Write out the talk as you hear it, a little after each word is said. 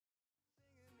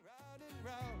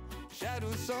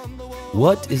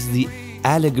What is the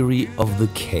allegory of the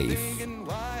cave?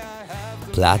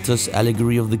 Plato's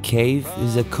allegory of the cave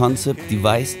is a concept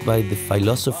devised by the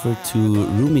philosopher to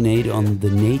ruminate on the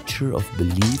nature of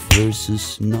belief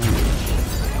versus knowledge.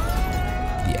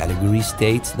 The allegory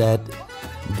states that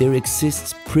there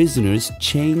exists prisoners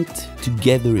chained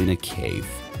together in a cave.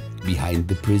 Behind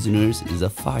the prisoners is a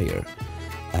fire,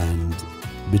 and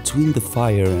between the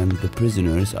fire and the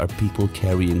prisoners are people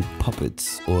carrying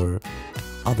puppets or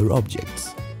other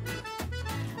objects.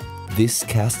 This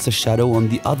casts a shadow on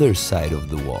the other side of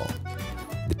the wall.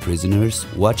 The prisoners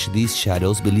watch these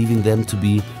shadows, believing them to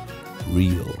be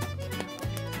real.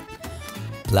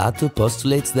 Plato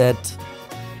postulates that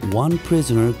one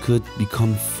prisoner could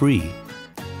become free.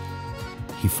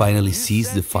 He finally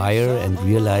sees the fire and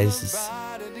realizes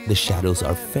the shadows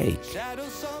are fake.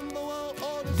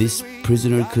 This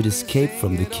prisoner could escape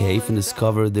from the cave and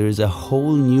discover there is a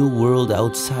whole new world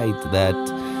outside that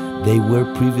they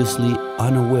were previously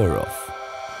unaware of.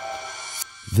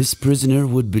 This prisoner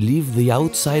would believe the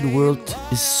outside world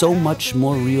is so much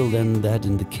more real than that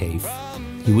in the cave.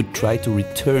 He would try to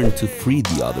return to free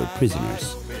the other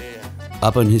prisoners.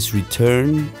 Upon his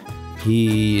return,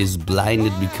 he is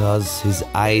blinded because his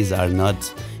eyes are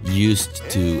not used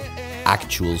to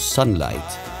actual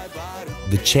sunlight.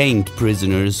 The chained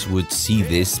prisoners would see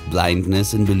this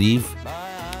blindness and believe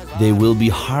they will be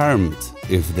harmed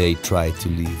if they try to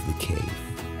leave the cave.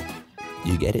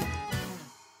 You get it?